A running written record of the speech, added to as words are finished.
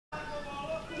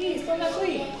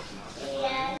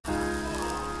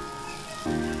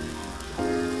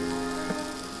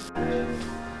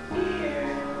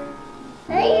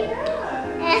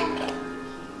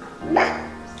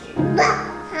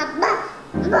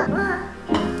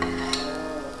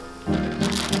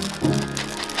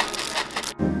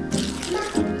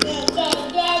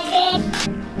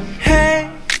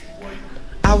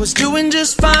I was doing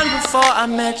just fine before I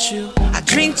met you. I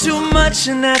drink too much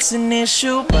and that's an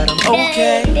issue, but I'm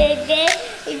okay.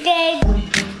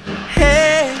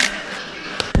 Hey,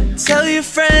 tell your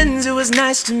friends it was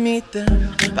nice to meet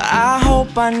them, but I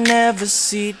hope I never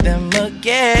see them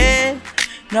again.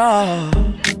 No,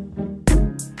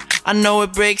 I know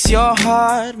it breaks your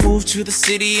heart. Moved to the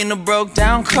city in a broke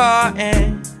down car,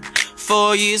 and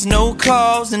 4 years no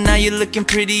calls, and now you're looking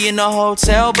pretty in a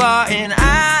hotel bar. And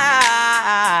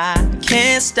I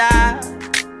can't stop.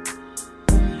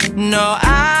 No,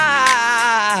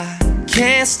 I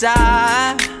can't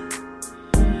stop.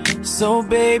 So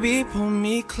baby, pull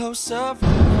me closer.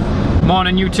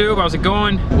 Morning YouTube, how's it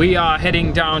going? We are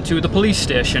heading down to the police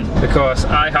station because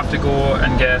I have to go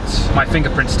and get my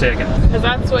fingerprints taken. Because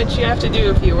that's what you have to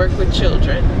do if you work with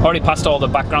children. Already passed all the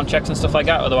background checks and stuff like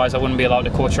that, otherwise I wouldn't be allowed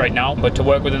to coach right now. But to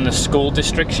work within the school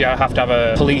districts, you have to have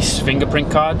a police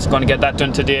fingerprint card. Going to get that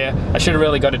done today. I should have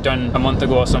really got it done a month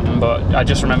ago or something, but I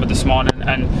just remembered this morning,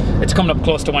 and it's coming up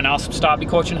close to when I'll start be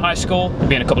coaching high school. It'll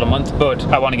be in a couple of months, but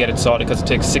I want to get it sorted because it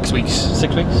takes 6 weeks.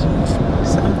 6 weeks?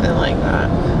 Something like that.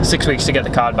 6 weeks to get the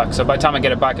card back, so by the time I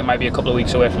get it back it might be a couple of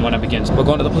weeks away from when it begins. We're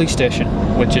going to the police station,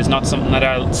 which is not something that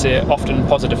I'll say often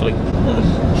positively. I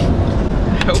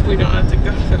hope we don't have to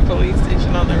go to the police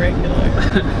station on the regular.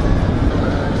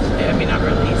 Yeah, I mean, not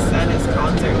really. He said his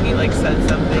concert, he like said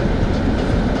something.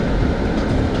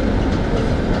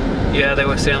 Yeah, they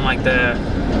were saying like they're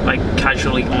like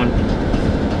casually on.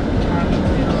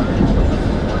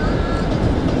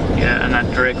 Yeah, and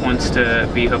that Drake wants to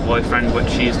be her boyfriend, but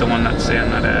she's the one that's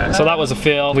saying that. So that was a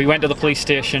fail. We went to the police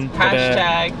station.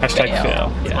 Hashtag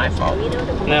fail. It's yeah. my fault.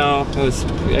 No, it was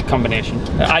a combination.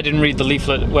 I didn't read the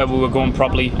leaflet where we were going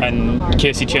properly, and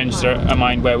Casey changed her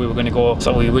mind where we were going to go.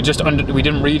 So we were just we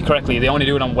didn't read correctly. They only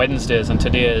do it on Wednesdays, and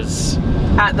today is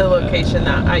at the location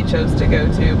that I chose to go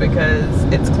to because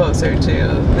it's closer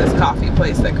to this coffee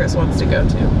place that Chris wants to go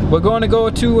to. We're going to go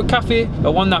to a cafe,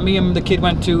 one that me and the kid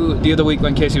went to the other week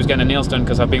when Casey was getting her nails done,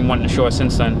 because I've been wanting to show her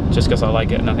since then, just because I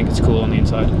like it and I think it's cool on the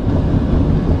inside.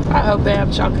 I hope they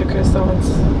have chocolate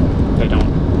croissants. They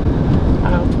don't.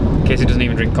 I hope. Casey doesn't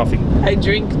even drink coffee. I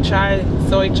drink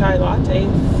soy chai lattes.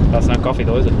 That's not coffee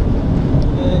though, is it?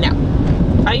 No.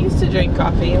 I used to drink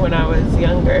coffee when I was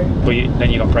younger. But then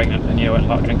you got pregnant and you went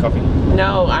allowed to drink coffee?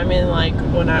 No, I mean like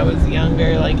when I was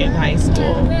younger, like in high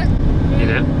school. You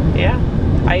did? Yeah.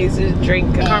 I used to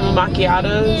drink caramel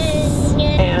macchiatos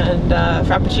and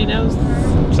frappuccinos.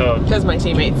 So, because my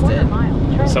teammates did.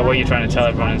 So what you're trying to tell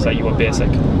everyone is that you were basic?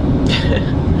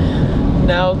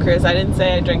 No, Chris, I didn't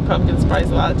say I drank pumpkin spice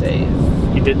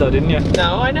lattes. You did though, didn't you?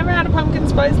 No, I never had a pumpkin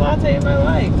spice latte in my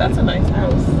life. That's a nice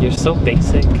house. You're so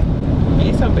basic.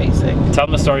 You're so basic. Tell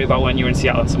them a story about when you were in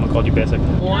Seattle and someone called you basic.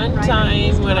 One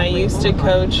time when I used to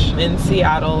coach in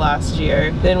Seattle last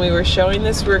year, then we were showing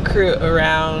this recruit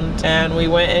around and we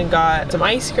went and got some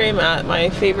ice cream at my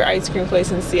favorite ice cream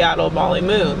place in Seattle, Molly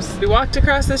Moves. We walked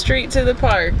across the street to the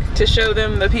park to show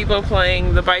them the people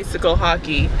playing the bicycle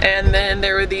hockey, and then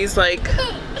there were these like,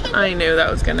 I knew that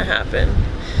was gonna happen.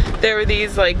 There were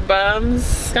these like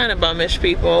bums, kind of bummish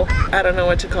people. I don't know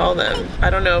what to call them. I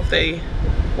don't know if they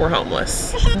were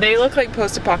homeless. They look like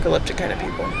post-apocalyptic kind of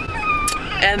people.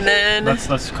 And then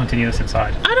let's continue this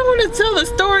inside. I don't want to tell the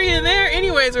story in there.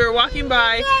 Anyways, we were walking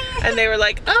by and they were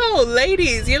like, "Oh,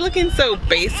 ladies, you're looking so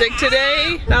basic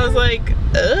today." And I was like,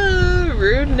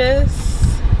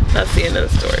 rudeness. That's the end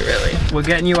of the story, really. We're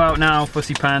getting you out now,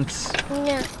 pussy pants.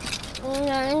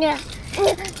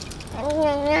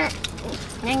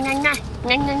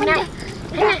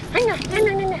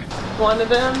 One of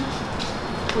them.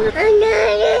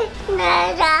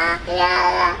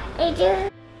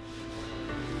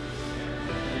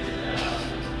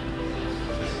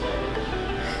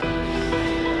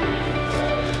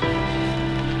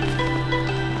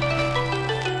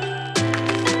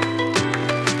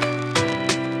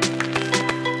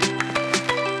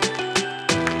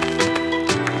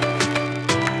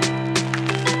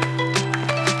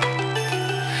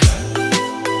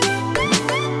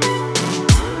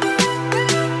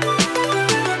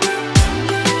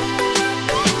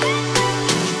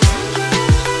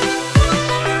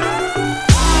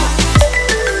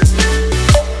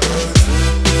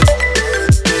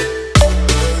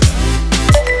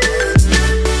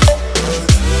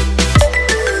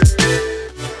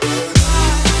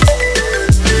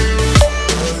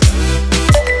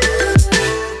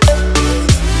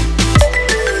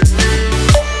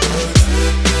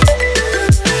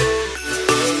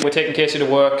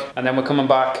 to work, and then we're coming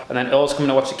back, and then Earl's coming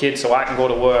to watch the kids so I can go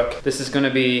to work. This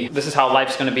is how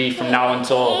life's gonna be from now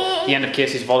until the end of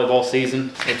Casey's volleyball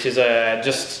season, which is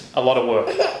just a lot of work.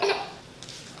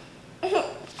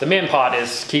 The main part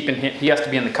is keeping him, he has to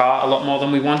be in the car a lot more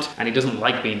than we want, and he doesn't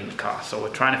like being in the car, so we're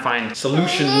trying to find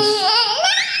solutions.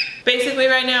 Basically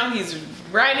right now he's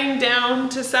riding down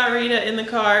to Saurita in the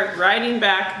car, riding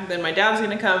back, then my dad's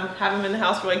gonna come, have him in the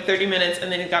house for like 30 minutes,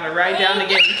 and then he's gotta ride down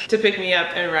again to pick me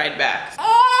up and ride back.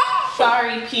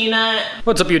 Sorry, Peanut.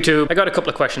 What's up, YouTube? I got a couple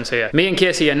of questions here. Me and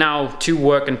Casey are now 2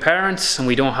 working parents, and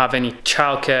we don't have any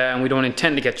childcare, and we don't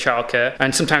intend to get childcare.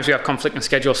 And sometimes we have conflicting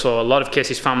schedules, so a lot of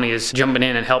Casey's family is jumping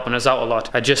in and helping us out a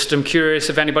lot. I'm curious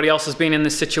if anybody else has been in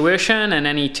this situation and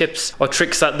any tips or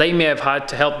tricks that they may have had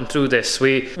to help them through this.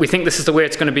 We think this is the way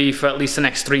it's going to be for at least the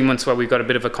next 3 months, where we've got a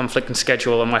bit of a conflicting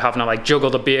schedule and we're having to like juggle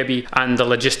the baby and the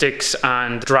logistics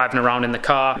and driving around in the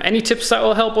car. Any tips that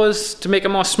will help us to make it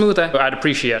more smoother, I'd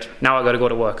appreciate. Now I gotta go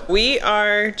to work. We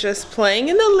are just playing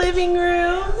in the living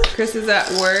room. Chris is at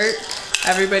work.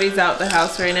 Everybody's out the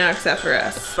house right now except for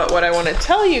us. But what I want to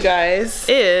tell you guys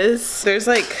is there's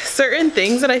like certain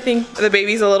things that I think the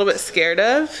baby's a little bit scared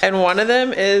of. And one of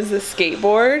them is the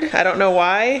skateboard. I don't know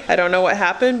why. I don't know what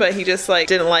happened, but he just like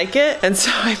didn't like it. And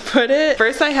so I put it,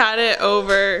 first I had it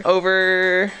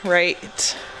over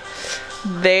right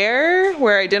there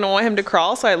where I didn't want him to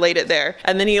crawl, so I laid it there.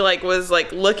 And then he like was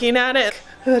like looking at it,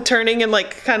 turning and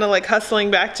like kind of like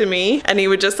hustling back to me, and he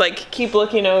would just like keep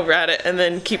looking over at it and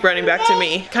then keep running back to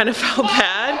me. Kind of felt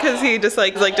bad because he just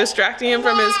like distracting him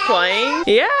from his playing.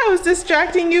 Yeah, I was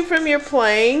distracting you from your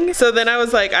playing. So then I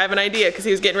was like, I have an idea, because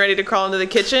he was getting ready to crawl into the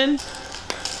kitchen.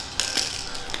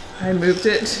 I moved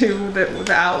it to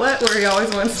the outlet where he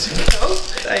always wants to go.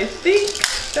 I think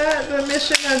that the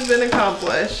mission has been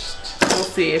accomplished. We'll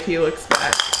see if he looks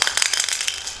back.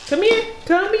 Come here,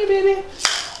 baby.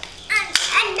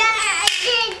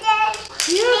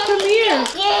 Yeah, come here.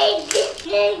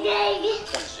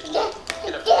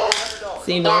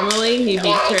 See, normally he'd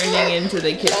be turning into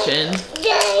the kitchen.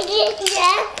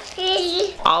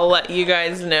 I'll let you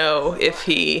guys know if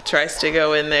he tries to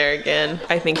go in there again.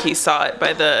 I think he saw it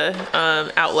by the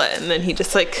outlet, and then he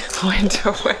just like went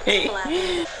away.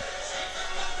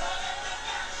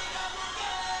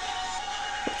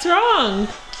 What's wrong?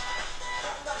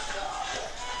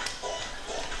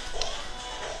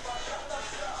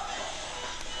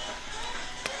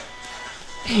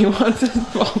 He wants his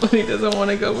ball, but he doesn't want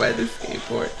to go by the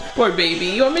skateboard. Poor baby.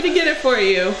 You want me to get it for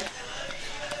you?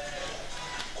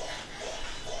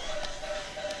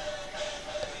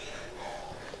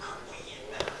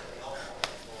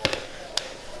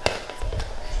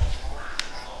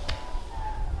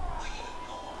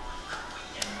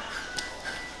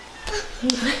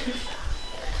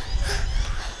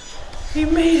 He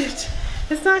made it.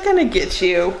 It's not gonna get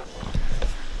you.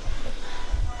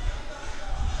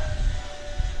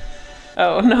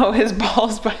 Oh no, his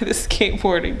ball's by the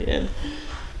skateboard again.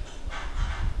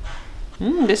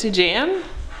 Does he jam?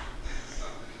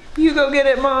 You go get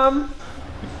it, Mom.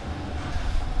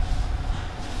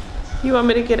 You want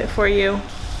me to get it for you?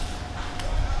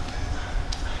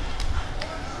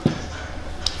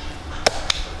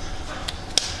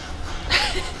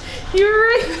 You're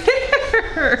right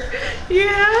there. You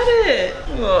had it.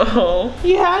 Oh,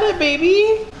 you had it,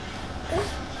 baby.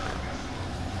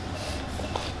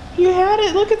 You had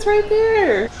it. Look, it's right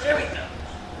there. There we go.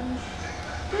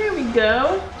 There we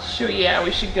go. Yeah,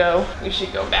 we should go. We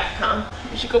should go back, huh?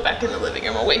 We should go back in the living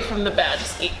room away from the bad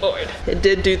skateboard. It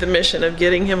did do the mission of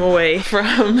getting him away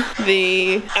from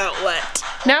the outlet.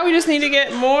 Now we just need to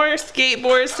get more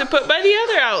skateboards to put by the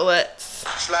other outlets.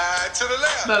 Slide to the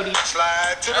left. Bodie.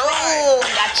 Slide to the right. Oh,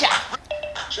 gotcha.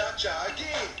 Cha-cha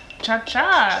again.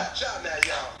 Cha-cha. Cha-cha now,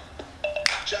 y'all.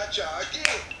 Cha-cha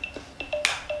again.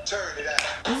 Turn it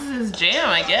out. This is his jam,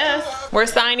 I guess. We're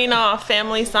signing off.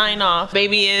 Family sign off.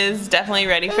 Baby is definitely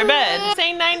ready for bed.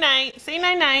 Say night-night. Say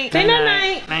night-night. Say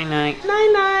night-night. Night-night.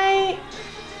 Night-night.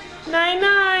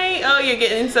 Night-night. Oh, you're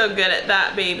getting so good at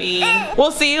that, baby.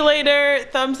 We'll see you later.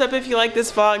 Thumbs up if you like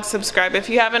this vlog. Subscribe if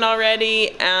you haven't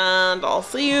already. And I'll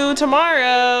see you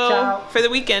tomorrow for the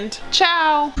weekend.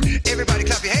 Ciao. Everybody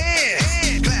clap your hands.